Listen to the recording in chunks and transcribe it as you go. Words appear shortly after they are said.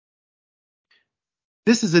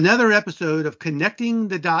This is another episode of Connecting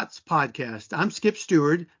the Dots podcast. I'm Skip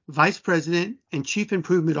Stewart, Vice President and Chief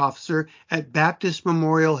Improvement Officer at Baptist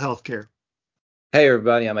Memorial Healthcare. Hey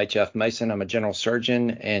everybody, I'm H.F. Mason. I'm a General Surgeon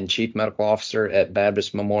and Chief Medical Officer at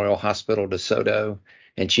Baptist Memorial Hospital DeSoto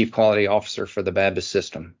and Chief Quality Officer for the Baptist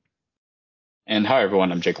System. And hi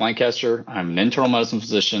everyone, I'm Jake Lancaster. I'm an internal medicine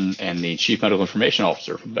physician and the Chief Medical Information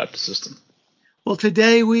Officer for the Baptist System. Well,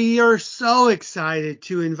 today we are so excited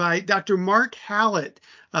to invite Dr. Mark Hallett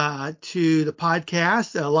to the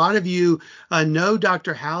podcast. A lot of you know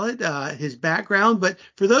Dr. Hallett, his background, but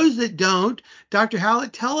for those that don't, Dr.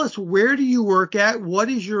 Hallett, tell us, where do you work at? What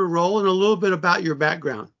is your role, and a little bit about your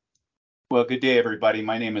background? Well, good day, everybody.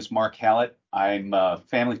 My name is Mark Hallett. I'm a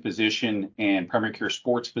family physician and primary care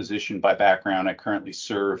sports physician by background. I currently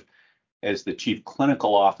serve as the Chief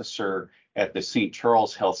Clinical Officer at the St.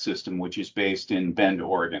 Charles Health System, which is based in Bend,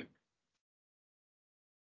 Oregon.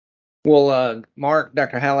 Well, Mark,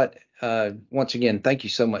 Dr. Hallett, once again, thank you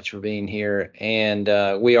so much for being here.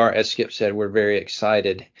 And we are, as Skip said, we're very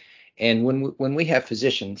excited. And when we have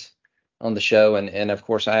physicians on the show, and of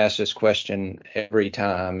course, I ask this question every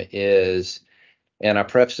time and I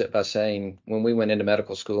preface it by saying, when we went into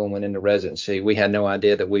medical school and went into residency, we had no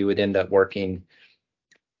idea that we would end up working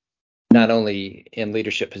not only in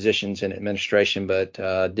leadership positions in administration, but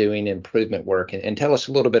doing improvement work. And tell us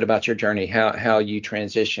a little bit about your journey, how you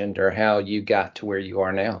transitioned or how you got to where you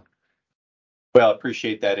are now. Well, I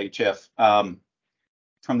appreciate that, HF.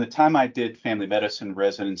 From the time I did family medicine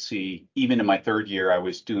residency, even in my third year, I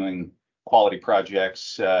was doing quality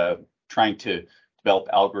projects, trying to develop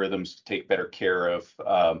algorithms to take better care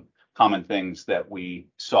of common things that we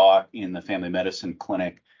saw in the family medicine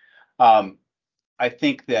clinic. I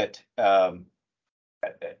think that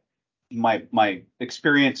my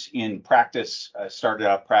experience in practice started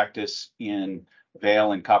out practice in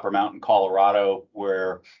Vail and Copper Mountain, Colorado,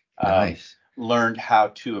 where Nice. Learned how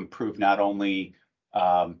to improve not only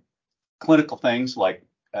clinical things like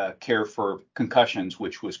care for concussions,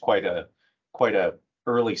 which was quite a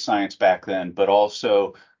early science back then, but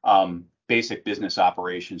also basic business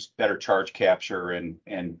operations, better charge capture, and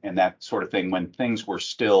that sort of thing when things were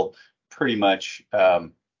still pretty much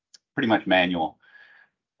manual.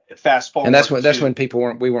 Fast forward, and that's when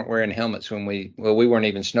we weren't wearing helmets when we weren't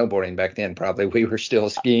even snowboarding back then. Probably we were still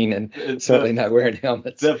skiing and certainly not wearing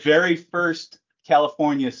helmets. The very first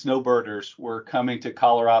California snowbirders were coming to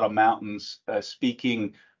Colorado mountains,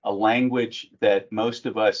 speaking a language that most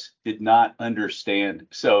of us did not understand.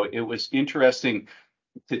 So it was interesting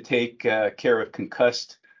to take care of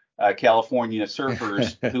concussed California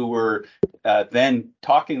surfers who were then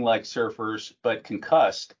talking like surfers, but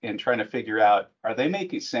concussed, and trying to figure out, are they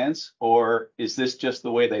making sense, or is this just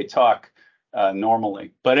the way they talk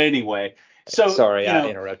normally? But anyway, so sorry, I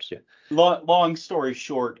interrupted you. Long story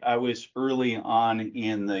short, I was early on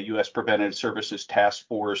in the U.S. Preventative Services Task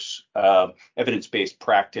Force evidence-based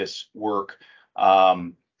practice work,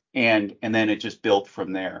 and then it just built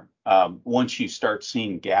from there. Once you start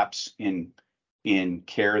seeing gaps in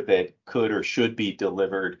care that could or should be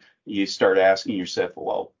delivered, you start asking yourself,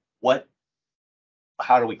 well,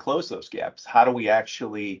 how do we close those gaps? How do we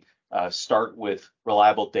actually start with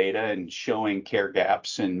reliable data and showing care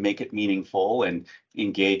gaps and make it meaningful and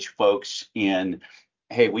engage folks in,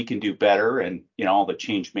 hey, we can do better, and all the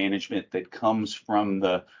change management that comes from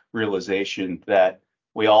the realization that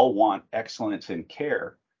we all want excellence in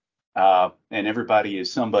care, and everybody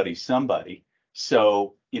is somebody.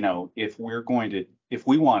 So, if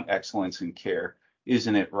we want excellence in care,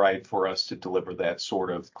 isn't it right for us to deliver that sort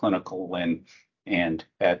of clinical and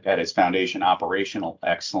at its foundation, operational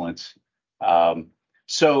excellence?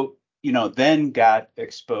 Then got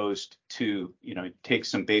exposed to, take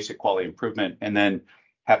some basic quality improvement, and then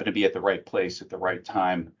happened to be at the right place at the right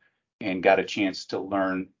time and got a chance to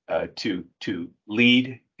learn to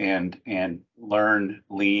lead and learn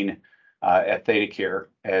lean at ThedaCare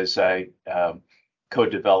as I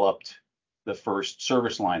co-developed the first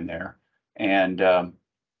service line there. And,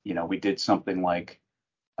 we did something like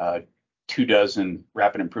 24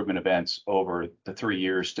 rapid improvement events over the 3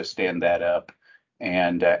 years to stand that up.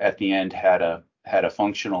 And at the end had a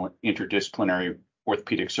functional interdisciplinary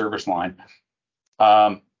orthopedic service line.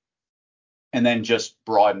 And then just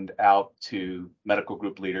broadened out to medical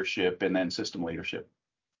group leadership and then system leadership.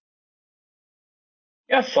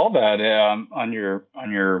 Yeah, I saw that on your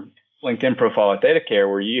LinkedIn profile at ThedaCare,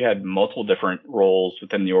 where you had multiple different roles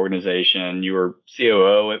within the organization. You were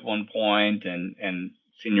COO at one point and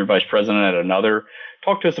senior vice president at another.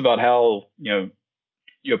 Talk to us about how you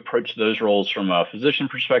approach those roles from a physician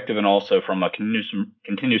perspective and also from a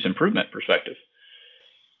continuous improvement perspective.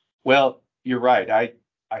 Well, you're right.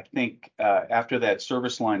 I think after that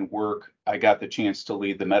service line work, I got the chance to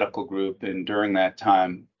lead the medical group, and during that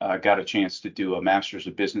time, I got a chance to do a Master's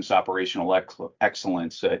of Business Operational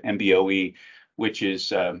Excellence, MBOE, which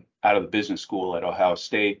is out of the business school at Ohio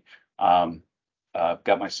State.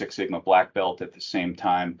 Got my Six Sigma black belt at the same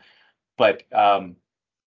time. But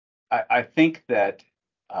I think that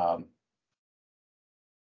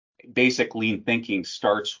basic lean thinking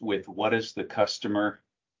starts with what is the customer,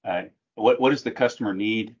 what does the customer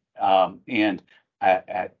need, and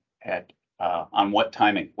on what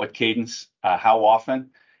timing, what cadence, how often,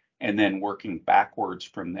 and then working backwards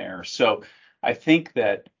from there. So I think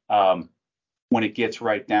that when it gets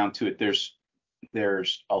right down to it,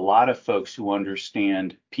 there's a lot of folks who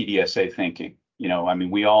understand PDSA thinking. I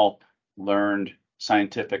mean, we all learned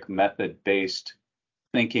scientific method-based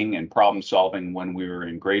thinking and problem solving when we were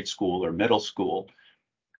in grade school or middle school.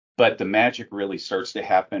 But the magic really starts to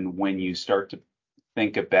happen when you start to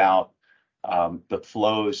think about the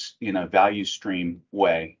flows in a value stream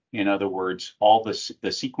way. In other words, all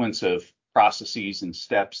the sequence of processes and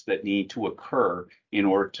steps that need to occur in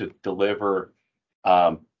order to deliver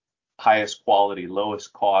highest quality,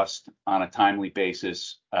 lowest cost on a timely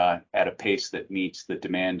basis at a pace that meets the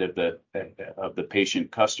demand of the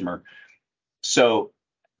patient customer. So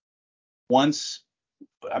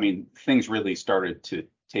things really started to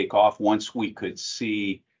take off once we could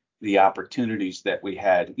see the opportunities that we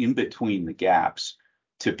had in between the gaps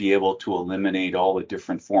to be able to eliminate all the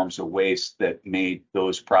different forms of waste that made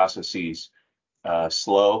those processes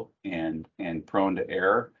slow and prone to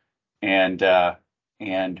error.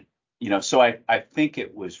 So I think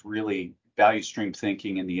it was really value stream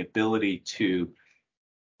thinking and the ability to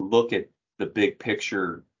look at the big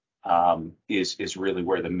picture is really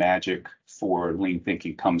where the magic for lean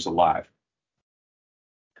thinking comes alive.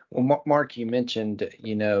 Well, Mark, you mentioned,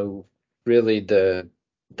 really the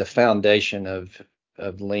foundation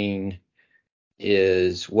of lean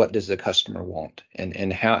is what does the customer want,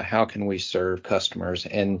 and how can we serve customers?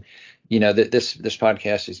 And this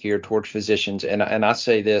podcast is geared towards physicians, and I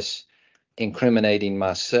say this incriminating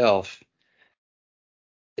myself.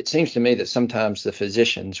 It seems to me that sometimes the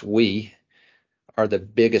physicians, we are the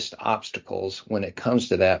biggest obstacles when it comes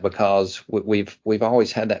to that, because we've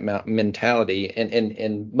always had that mentality,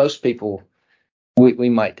 and most people, we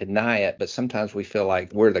might deny it, but sometimes we feel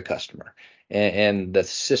like we're the customer, and the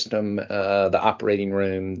system, the operating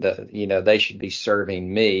room, they should be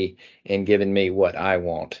serving me and giving me what I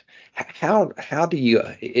want. How do you,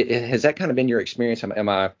 has that kind of been your experience? Am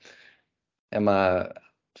I I'm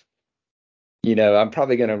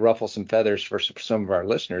probably going to ruffle some feathers for some of our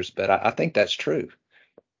listeners, but I think that's true.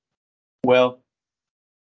 Well,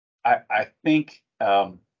 I think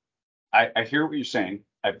I hear what you're saying.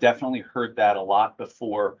 I've definitely heard that a lot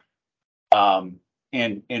before. And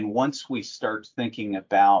once we start thinking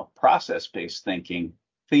about process-based thinking,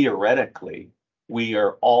 theoretically, we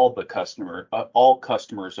are all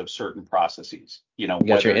customers of certain processes. You got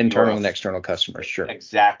whether your internal you're and external customers, sure.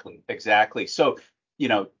 Exactly. So,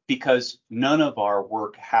 because none of our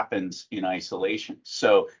work happens in isolation.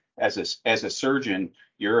 So as a surgeon,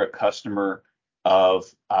 you're a customer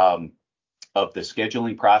of the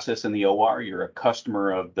scheduling process in the OR. You're a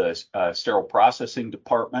customer of the sterile processing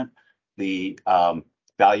department, the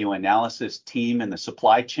value analysis team, and the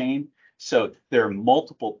supply chain. So there are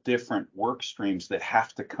multiple different work streams that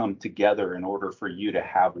have to come together in order for you to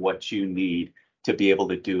have what you need to be able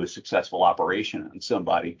to do a successful operation on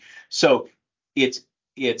somebody. So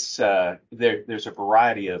there's a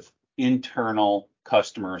variety of internal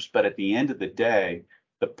customers, but at the end of the day,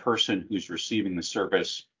 the person who's receiving the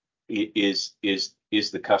service is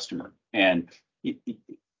the customer. And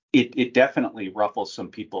it definitely ruffles some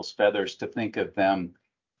people's feathers to think of them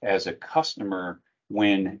as a customer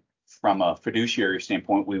when, from a fiduciary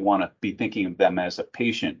standpoint, we want to be thinking of them as a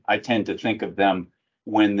patient. I tend to think of them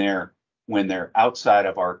when they're outside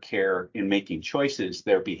of our care in making choices,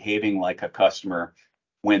 they're behaving like a customer.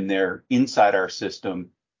 When they're inside our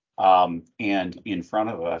system and in front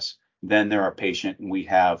of us, then they're a patient, and we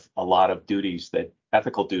have a lot of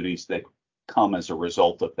ethical duties that come as a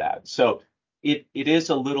result of that. So it is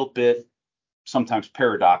a little bit sometimes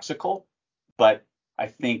paradoxical, but I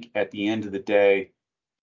think at the end of the day,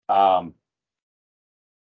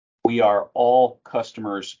 we are all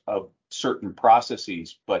customers of certain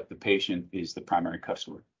processes, but the patient is the primary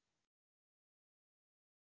customer.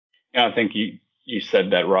 Yeah, I think you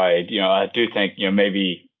said that right. I do think,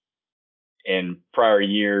 maybe in prior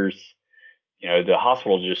years, the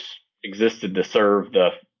hospital just existed to serve the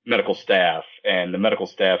medical staff, and the medical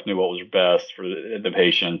staff knew what was best for the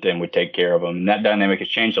patient and would take care of them. And that dynamic has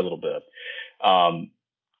changed a little bit.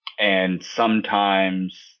 And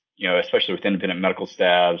sometimes, especially with independent medical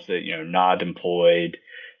staffs that, not employed,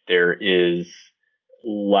 there is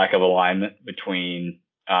lack of alignment between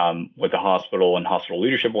what the hospital and hospital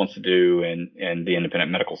leadership wants to do and the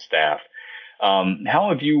independent medical staff. How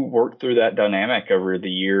have you worked through that dynamic over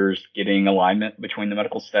the years, getting alignment between the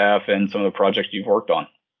medical staff and some of the projects you've worked on?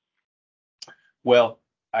 Well,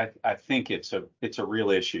 I think it's a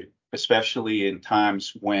real issue, especially in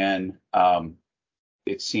times when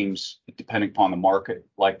it seems, depending upon the market,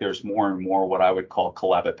 like there's more and more what I would call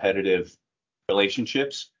collaborative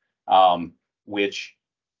relationships, which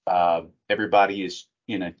everybody is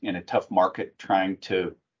in a tough market trying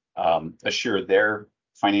to assure their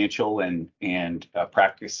financial and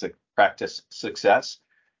practice success.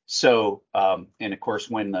 So, and of course,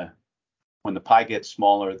 when the pie gets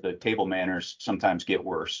smaller, the table manners sometimes get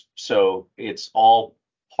worse. So it's all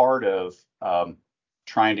part of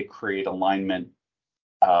trying to create alignment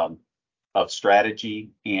of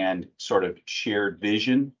strategy and sort of shared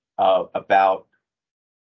vision about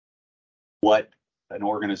what an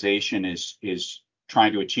organization is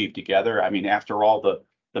trying to achieve together. I mean, after all,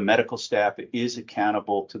 the medical staff is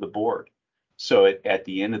accountable to the board. So at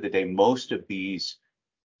the end of the day, most of these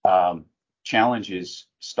challenges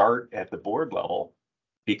start at the board level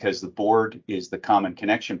because the board is the common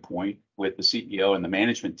connection point with the CEO and the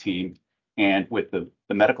management team and with the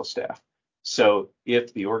medical staff. So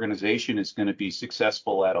if the organization is going to be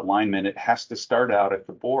successful at alignment, it has to start out at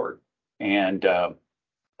the board. And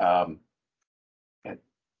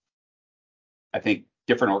I think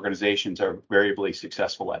different organizations are variably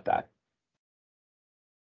successful at that.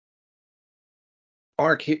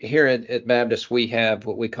 Mark, here at Baptist, we have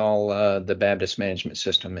what we call the Baptist Management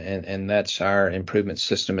System, and that's our improvement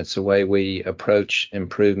system. It's the way we approach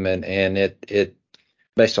improvement, and it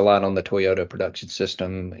based a lot on the Toyota production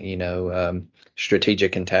system,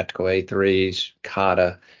 strategic and tactical A3s,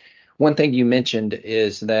 kata. One thing you mentioned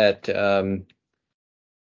is that,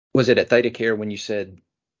 was it at ThetaCare when you said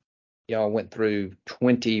y'all went through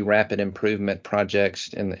 20 rapid improvement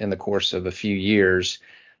projects in the course of a few years?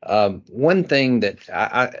 One thing that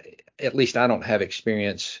at least I don't have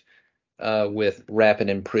experience with rapid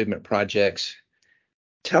improvement projects.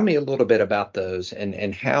 Tell me a little bit about those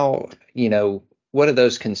and how, what do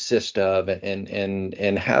those consist of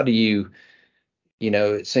and how do you,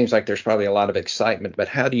 it seems like there's probably a lot of excitement, but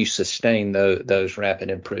how do you sustain those rapid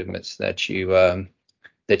improvements that you've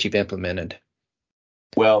implemented?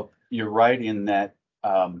 Well, you're right in that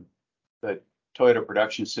the Toyota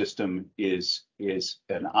production system is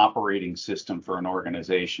an operating system for an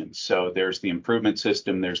organization. So there's the improvement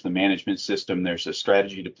system, there's the management system, there's a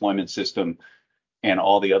strategy deployment system, and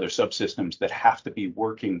all the other subsystems that have to be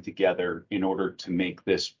working together in order to make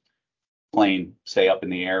this plane stay up in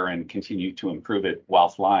the air and continue to improve it while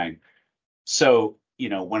flying. So,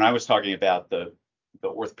 when I was talking about the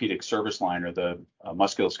orthopedic service line or the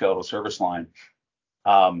musculoskeletal service line,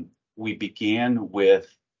 we began with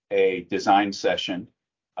a design session,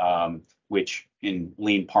 which in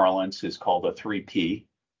lean parlance is called a 3P,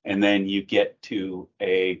 and then you get to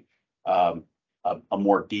a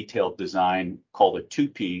more detailed design called a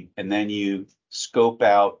 2P, and then you scope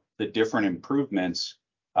out the different improvements.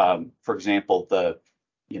 For example, the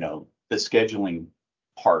scheduling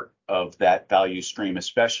part of that value stream,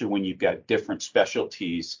 especially when you've got different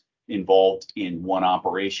specialties involved in one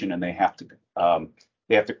operation, and they have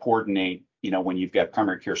to coordinate. When you've got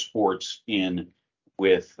primary care sports in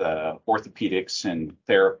with orthopedics and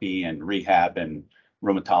therapy and rehab and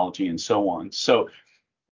rheumatology and so on. So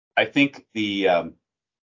I think the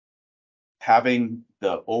having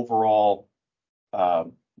the overall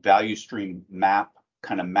value stream map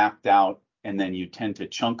kind of mapped out, and then you tend to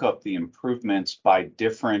chunk up the improvements by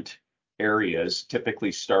different areas,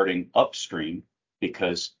 typically starting upstream,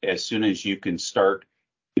 because as soon as you can start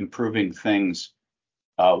improving things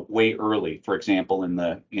way early, for example, in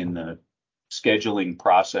the scheduling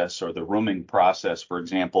process or the rooming process, for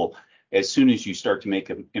example, as soon as you start to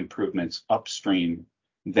make improvements upstream,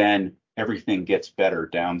 then everything gets better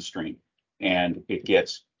downstream, and it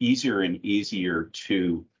gets easier and easier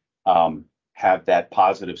to have that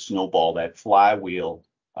positive snowball, that flywheel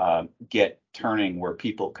get turning, where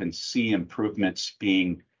people can see improvements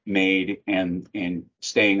being made and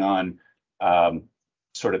staying on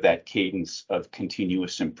sort of that cadence of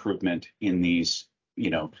continuous improvement in these,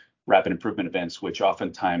 rapid improvement events, which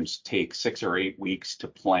oftentimes take 6 or 8 weeks to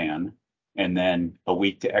plan, and then a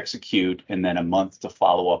week to execute, and then a month to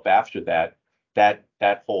follow up after that. That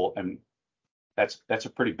whole, and that's a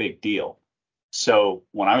pretty big deal. So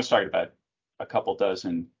when I was talking about a couple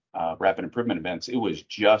dozen rapid improvement events, it was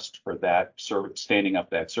just for that standing up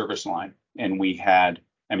that service line. And we had,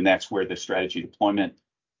 I mean, that's where the strategy deployment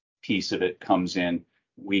piece of it comes in.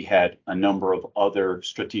 We had a number of other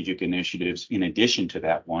strategic initiatives in addition to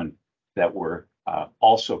that one that were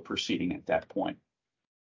also proceeding at that point.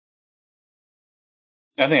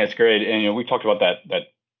 I think that's great. And, we talked about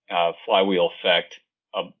that flywheel effect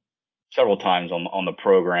several times on the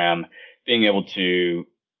program, being able to,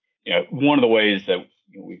 one of the ways that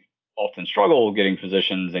we often struggle getting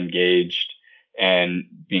physicians engaged and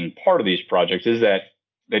being part of these projects is that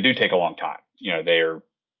they do take a long time. They are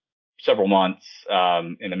several months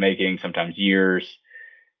in the making, sometimes years.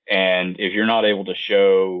 And if you're not able to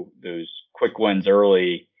show those quick wins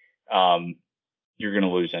early, you're going to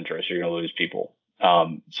lose interest. You're going to lose people.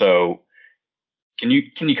 So can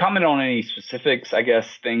you comment on any specifics, I guess,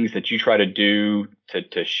 things that you try to do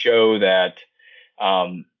to show that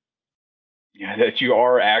that you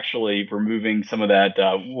are actually removing some of that,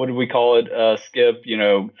 what do we call it, Skip?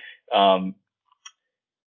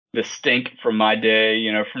 The stink from my day,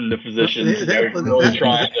 from the physicians, really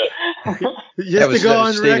trying to. Just to go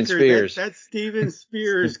on Steven record, Spears. that's Steven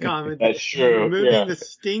Spears' comment. That's true. Removing the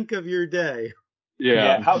stink of your day.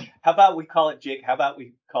 Yeah. How about we call it, Jake? How about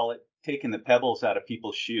we call it taking the pebbles out of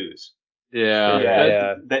people's shoes?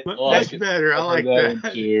 Yeah. That's better. I like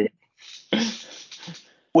that. Too.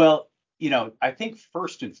 Well, I think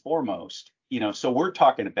first and foremost, so we're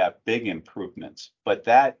talking about big improvements, but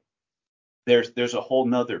there's a whole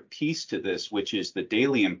nother piece to this, which is the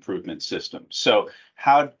daily improvement system. So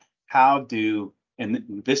how do, and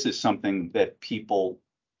this is something that people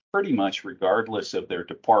pretty much regardless of their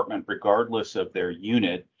department, regardless of their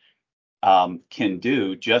unit, can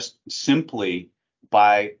do just simply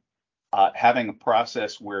by having a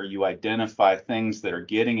process where you identify things that are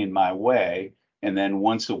getting in my way, and then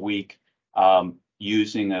once a week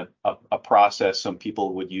using a process. Some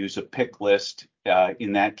people would use a pick list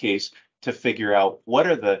in that case to figure out what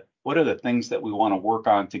are the things that we want to work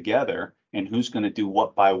on together and who's going to do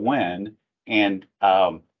what by when, and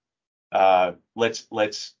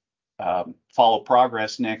let's follow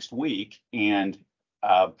progress next week, and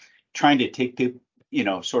trying to take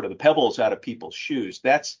sort of the pebbles out of people's shoes.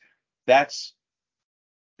 That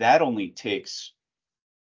only takes,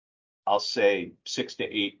 I'll say, 6 to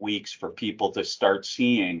 8 weeks for people to start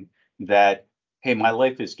seeing that, hey, my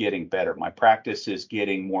life is getting better. My practice is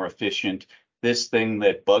getting more efficient. This thing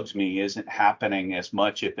that bugs me isn't happening as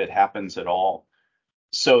much, if it happens at all.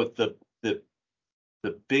 So the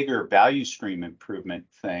bigger value stream improvement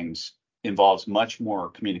things involves much more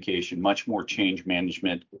communication, much more change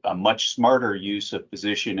management, a much smarter use of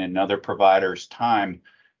physician and other providers' time,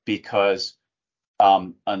 because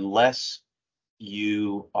unless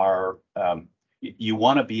you are, you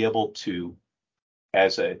want to be able to,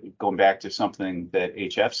 going back to something that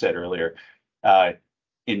HF said earlier,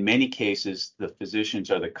 in many cases, the physicians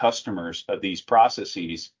are the customers of these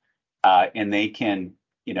processes, and they can,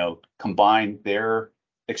 combine their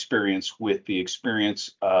experience with the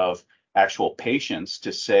experience of actual patients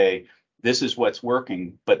to say, this is what's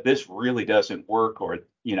working, but this really doesn't work. Or,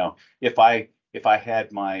 if I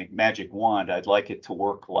had my magic wand, I'd like it to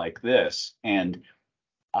work like this. And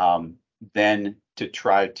then to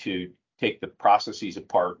try to take the processes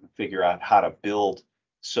apart and figure out how to build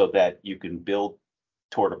so that you can build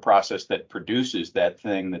toward a process that produces that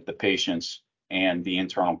thing that the patients and the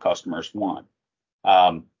internal customers want.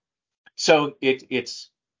 So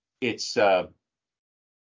it's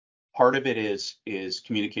part of it is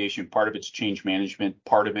communication, part of it's change management,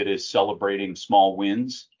 part of it is celebrating small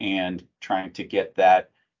wins and trying to get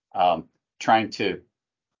that, trying to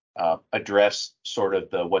address sort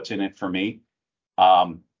of the what's in it for me.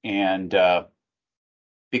 And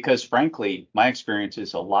because frankly, my experience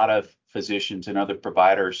is a lot of physicians and other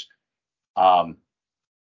providers,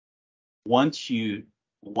 once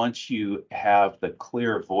you have the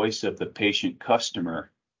clear voice of the patient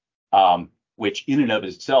customer, which in and of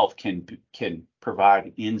itself can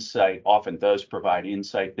provide insight, often does provide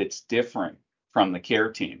insight that's different from the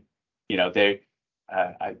care team.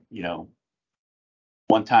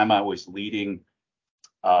 One time I was leading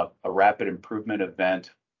a rapid improvement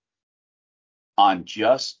event on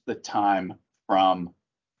just the time from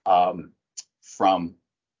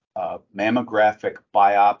mammographic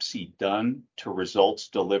biopsy done to results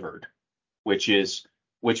delivered, which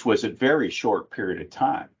was a very short period of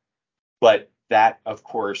time. But that, of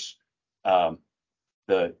course,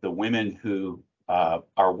 the women who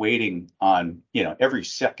are waiting on, every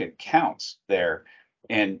second counts there.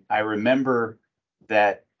 And I remember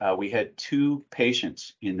that we had 2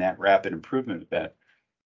 patients in that rapid improvement event,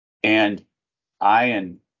 and I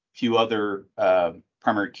and few other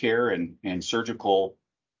primary care and surgical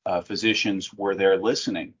physicians were there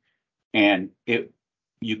listening. And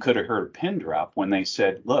you could have heard a pin drop when they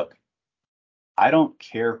said, look, I don't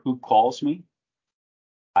care who calls me.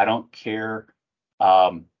 I don't care.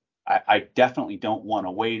 I definitely don't want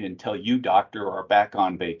to wait until you, doctor, are back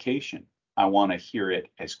on vacation. I want to hear it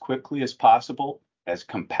as quickly as possible, as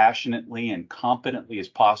compassionately and competently as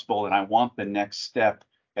possible, and I want the next step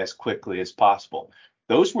as quickly as possible.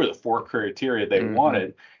 Those were the 4 criteria they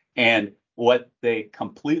wanted. And what they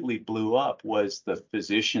completely blew up was the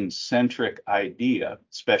physician-centric idea,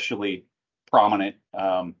 especially prominent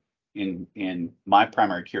in my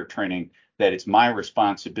primary care training, that it's my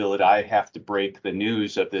responsibility. I have to break the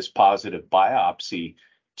news of this positive biopsy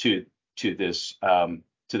to this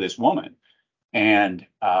woman. And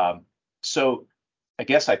so I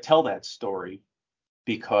guess I tell that story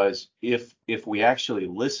because if we actually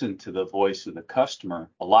listen to the voice of the customer,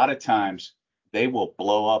 a lot of times they will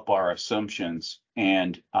blow up our assumptions,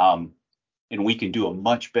 and we can do a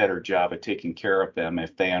much better job of taking care of them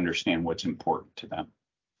if they understand what's important to them.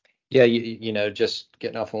 Yeah, just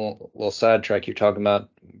getting off a little sidetrack, you're talking about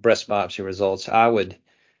breast biopsy results. I would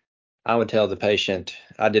tell the patient,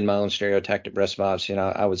 I did my own stereotactic breast biopsy, and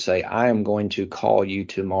I would say, I am going to call you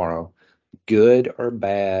tomorrow, good or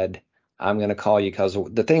bad. I'm going to call you, because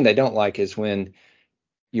the thing they don't like is when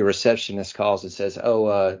your receptionist calls and says,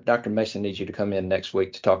 Dr. Mason needs you to come in next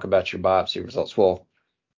week to talk about your biopsy results. Well,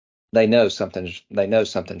 they know something's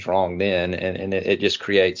wrong then, and it just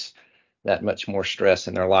creates that much more stress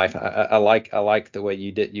in their life. I like the way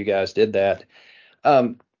you guys did that.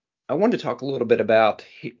 I wanted to talk a little bit about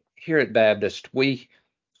here at Baptist. We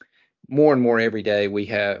more and more every day we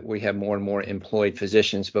have more and more employed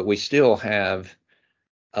physicians, but we still have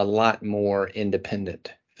a lot more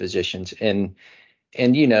independent physicians. And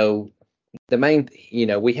the main,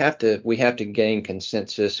 we have to gain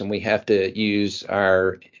consensus, and we have to use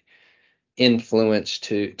our influence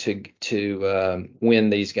to win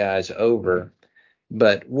these guys over.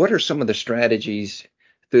 But what are some of the strategies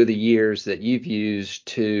through the years that you've used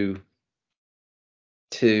to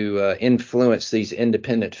influence these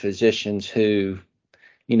independent physicians who,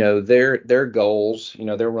 their goals,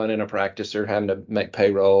 they're running a practice, they're having to make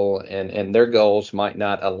payroll, and their goals might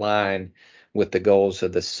not align with the goals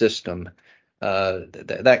of the system?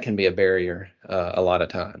 That can be a barrier a lot of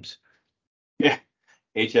times. Yeah.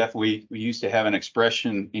 HF, we used to have an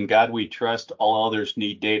expression, in God we trust, all others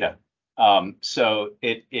need data. So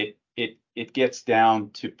it gets down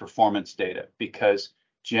to performance data, because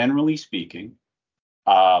generally speaking,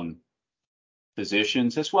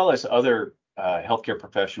 physicians as well as other healthcare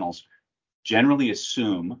professionals generally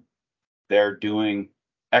assume they're doing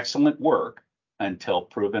excellent work until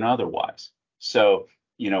proven otherwise. So,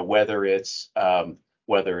 whether it's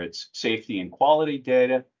safety and quality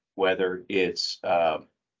data, whether it's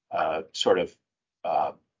sort of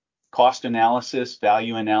cost analysis,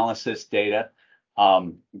 value analysis data,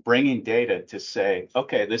 bringing data to say,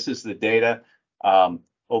 okay, this is the data.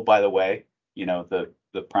 Oh, by the way,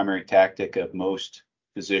 the primary tactic of most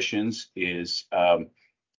physicians is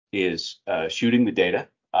shooting the data,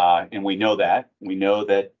 and we know that. We know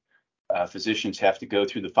that physicians have to go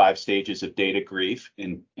through the 5 stages of data grief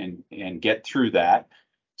and get through that.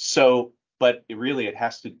 So, but it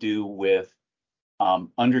has to do with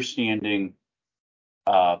understanding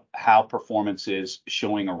how performance is,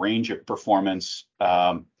 showing a range of performance.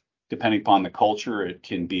 Depending upon the culture, it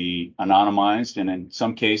can be anonymized, and in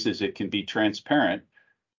some cases it can be transparent,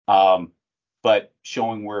 but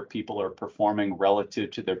showing where people are performing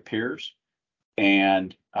relative to their peers,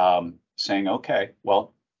 and saying, okay,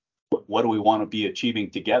 well, what do we want to be achieving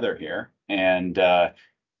together here? And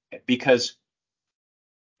because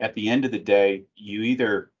at the end of the day,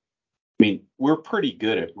 we're pretty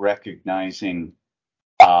good at recognizing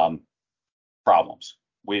problems.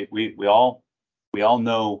 We all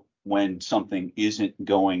know when something isn't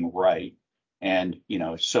going right. And,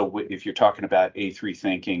 so if you're talking about A3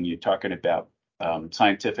 thinking, you're talking about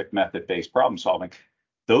scientific method-based problem solving,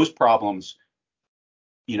 those problems,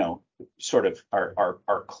 sort of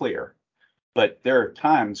are clear. But there are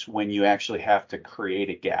times when you actually have to create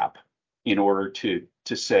a gap in order to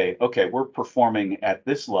say, okay, we're performing at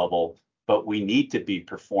this level, but we need to be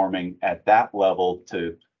performing at that level,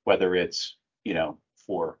 to whether it's,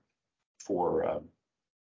 for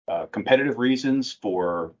competitive reasons,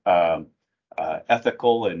 for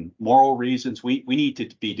ethical and moral reasons, we need to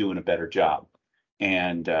be doing a better job.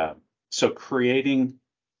 And so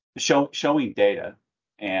showing data,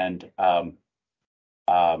 and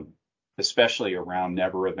especially around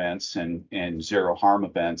never events and zero harm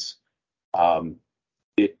events,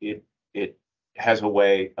 it has a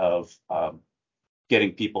way of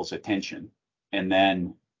getting people's attention, and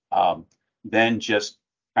then just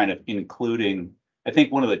kind of including. I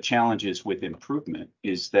think one of the challenges with improvement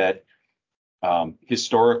is that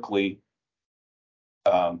historically,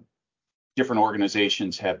 different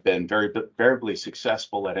organizations have been variably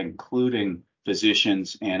successful at including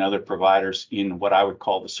physicians and other providers in what I would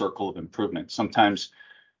call the circle of improvement. Sometimes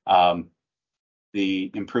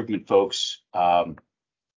the improvement folks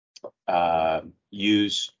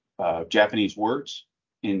use Japanese words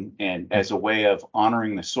and as a way of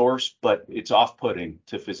honoring the source, but it's off-putting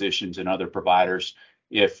to physicians and other providers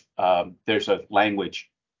if there's a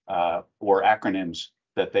language or acronyms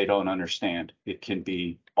that they don't understand. It can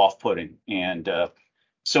be off-putting, and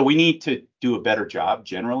so we need to do a better job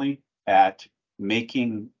generally at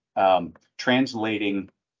translating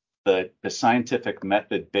the scientific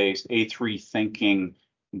method-based A3 thinking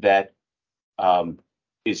that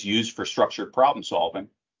is used for structured problem solving.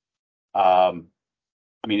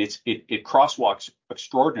 I mean, it crosswalks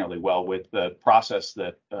extraordinarily well with the process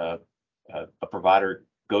that a provider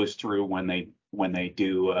goes through when they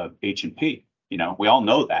do H&P. We all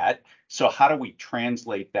know that. So how do we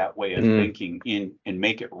translate that way of thinking in and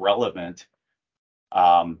make it relevant,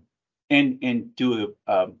 and do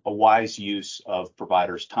a wise use of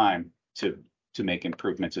providers' time to make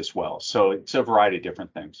improvements as well? So it's a variety of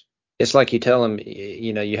different things. It's like you tell them,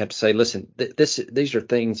 you have to say, listen, these are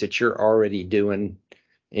things that you're already doing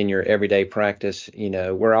in your everyday practice.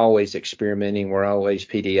 We're always experimenting. We're always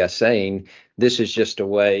PDSing. This is just a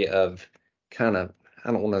way of kind of,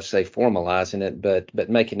 I don't want to say formalizing it, but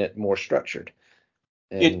making it more structured.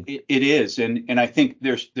 And it is. And I think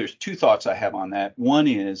there's two thoughts I have on that. One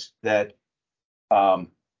is that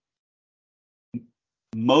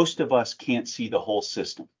most of us can't see the whole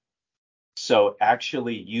system. So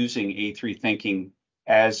actually using A3 thinking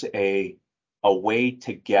as a way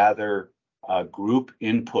to gather group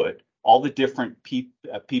input, all the different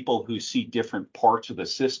people who see different parts of the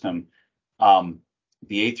system,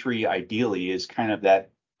 the A3 ideally is kind of that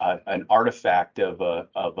an artifact of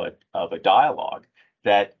a dialogue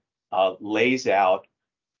that lays out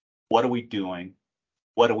what are we doing,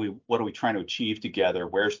 what are we trying to achieve together,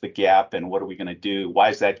 where's the gap, and what are we going to do, why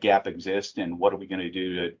does that gap exist, and what are we going to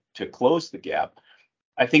do to close the gap.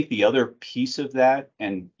 I think the other piece of that,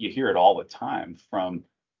 and you hear it all the time from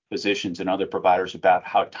physicians and other providers about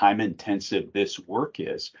how time intensive this work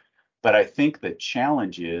is, but I think the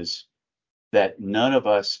challenge is that none of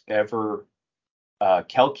us ever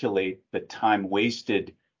calculate the time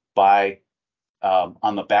wasted by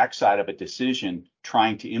on the backside of a decision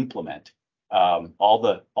trying to implement all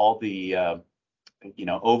the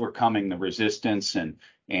overcoming the resistance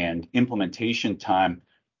and implementation time.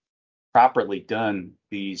 Properly done,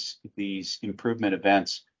 these improvement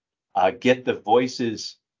events get the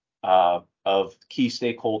voices of key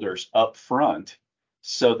stakeholders up front,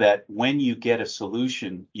 so that when you get a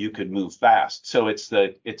solution, you could move fast. So it's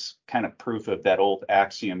kind of proof of that old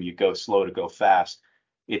axiom: you go slow to go fast.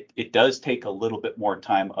 It does take a little bit more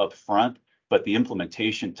time up front, but the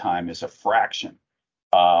implementation time is a fraction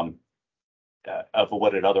of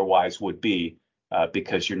what it otherwise would be,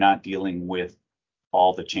 because you're not dealing with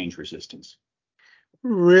all the change resistance.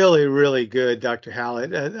 Really, really good, Dr.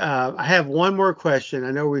 Hallett. I have one more question.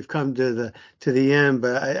 I know we've come to the end,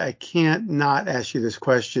 but I can't not ask you this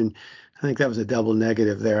question. I think that was a double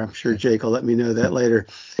negative there. I'm sure Jake will let me know that later.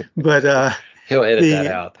 But he'll edit that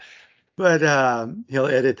out. But he'll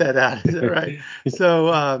edit that out. Is that right?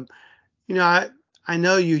 So I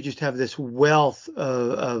know you just have this wealth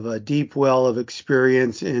of a deep well of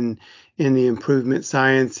experience in the improvement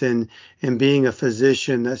science and being a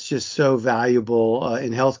physician. That's just so valuable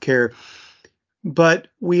in healthcare. But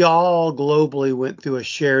we all globally went through a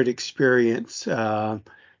shared experience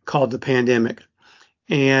called the pandemic.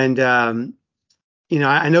 And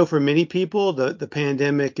I know for many people the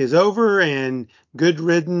pandemic is over and good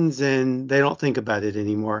riddance, and they don't think about it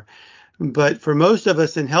anymore. But for most of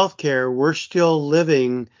us in healthcare, we're still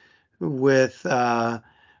living with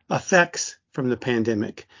effects from the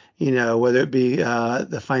pandemic, whether it be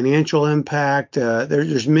the financial impact.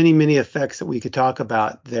 There's many, many effects that we could talk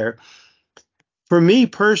about there. For me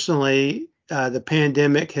personally, the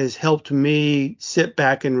pandemic has helped me sit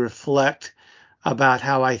back and reflect about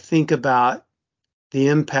how I think about the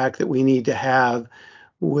impact that we need to have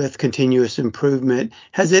with continuous improvement.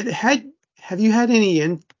 Have you had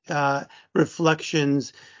any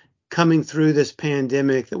reflections coming through this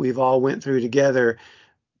pandemic that we've all went through together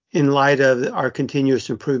in light of our continuous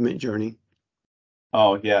improvement journey?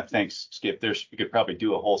 Oh yeah, thanks, Skip. We could probably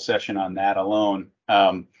do a whole session on that alone.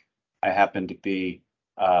 I happen to be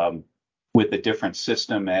with a different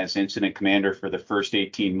system as incident commander for the first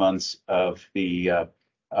 18 months of the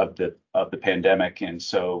pandemic, and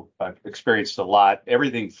so I've experienced a lot,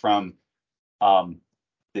 everything from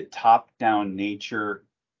the top-down nature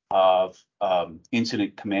of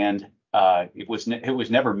incident command. It was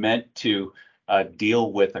never meant to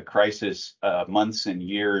deal with a crisis months and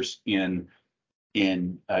years in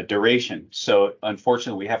duration. So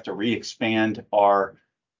unfortunately, we have to re-expand our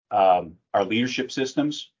leadership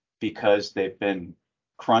systems because they've been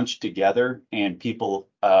crunched together, and people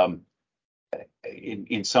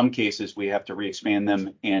in some cases we have to re-expand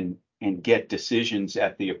them and get decisions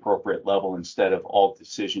at the appropriate level instead of all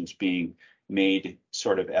decisions being made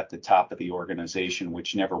sort of at the top of the organization,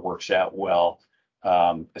 which never works out well,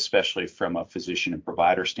 especially from a physician and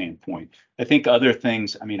provider standpoint. I think other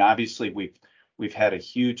things, I mean, obviously we've had a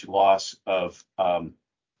huge loss of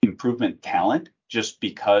improvement talent just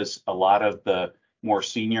because a lot of the more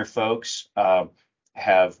senior folks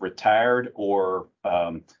have retired, or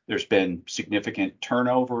there's been significant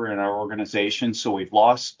turnover in our organization. So we've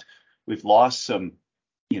lost some,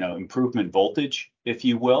 improvement voltage, if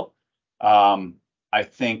you will. I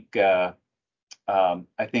think the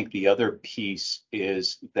other piece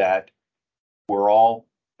is that we're all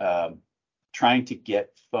trying to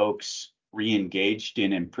get folks re-engaged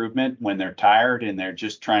in improvement when they're tired, and they're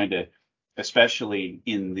just trying to, especially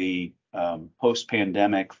in the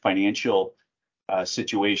post-pandemic financial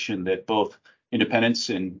situation that both independents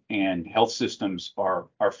and health systems are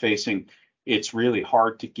facing. It's really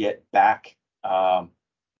hard to get back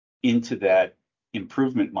into that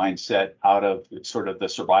improvement mindset out of sort of the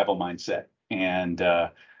survival mindset, and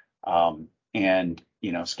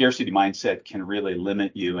scarcity mindset can really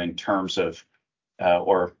limit you in terms of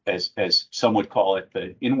or as some would call it,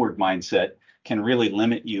 the inward mindset can really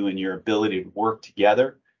limit you in your ability to work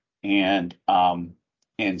together and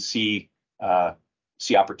see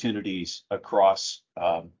opportunities across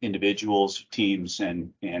individuals, teams,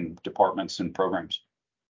 and departments and programs.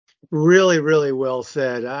 Really, really well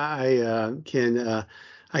said.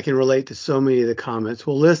 I can relate to so many of the comments.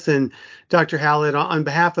 Well, listen, Dr. Hallett, on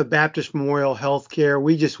behalf of Baptist Memorial Healthcare,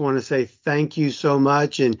 we just want to say thank you so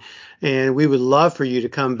much, and we would love for you to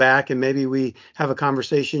come back and maybe we have a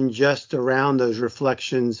conversation just around those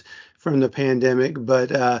reflections from the pandemic.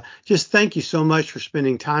 But just thank you so much for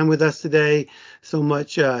spending time with us today, so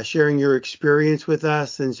much sharing your experience with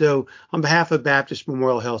us. And so on behalf of Baptist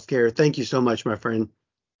Memorial Healthcare, thank you so much, my friend.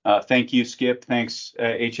 Thank you, Skip. Thanks,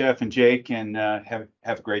 HF and Jake, and have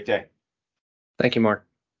a great day. Thank you, Mark.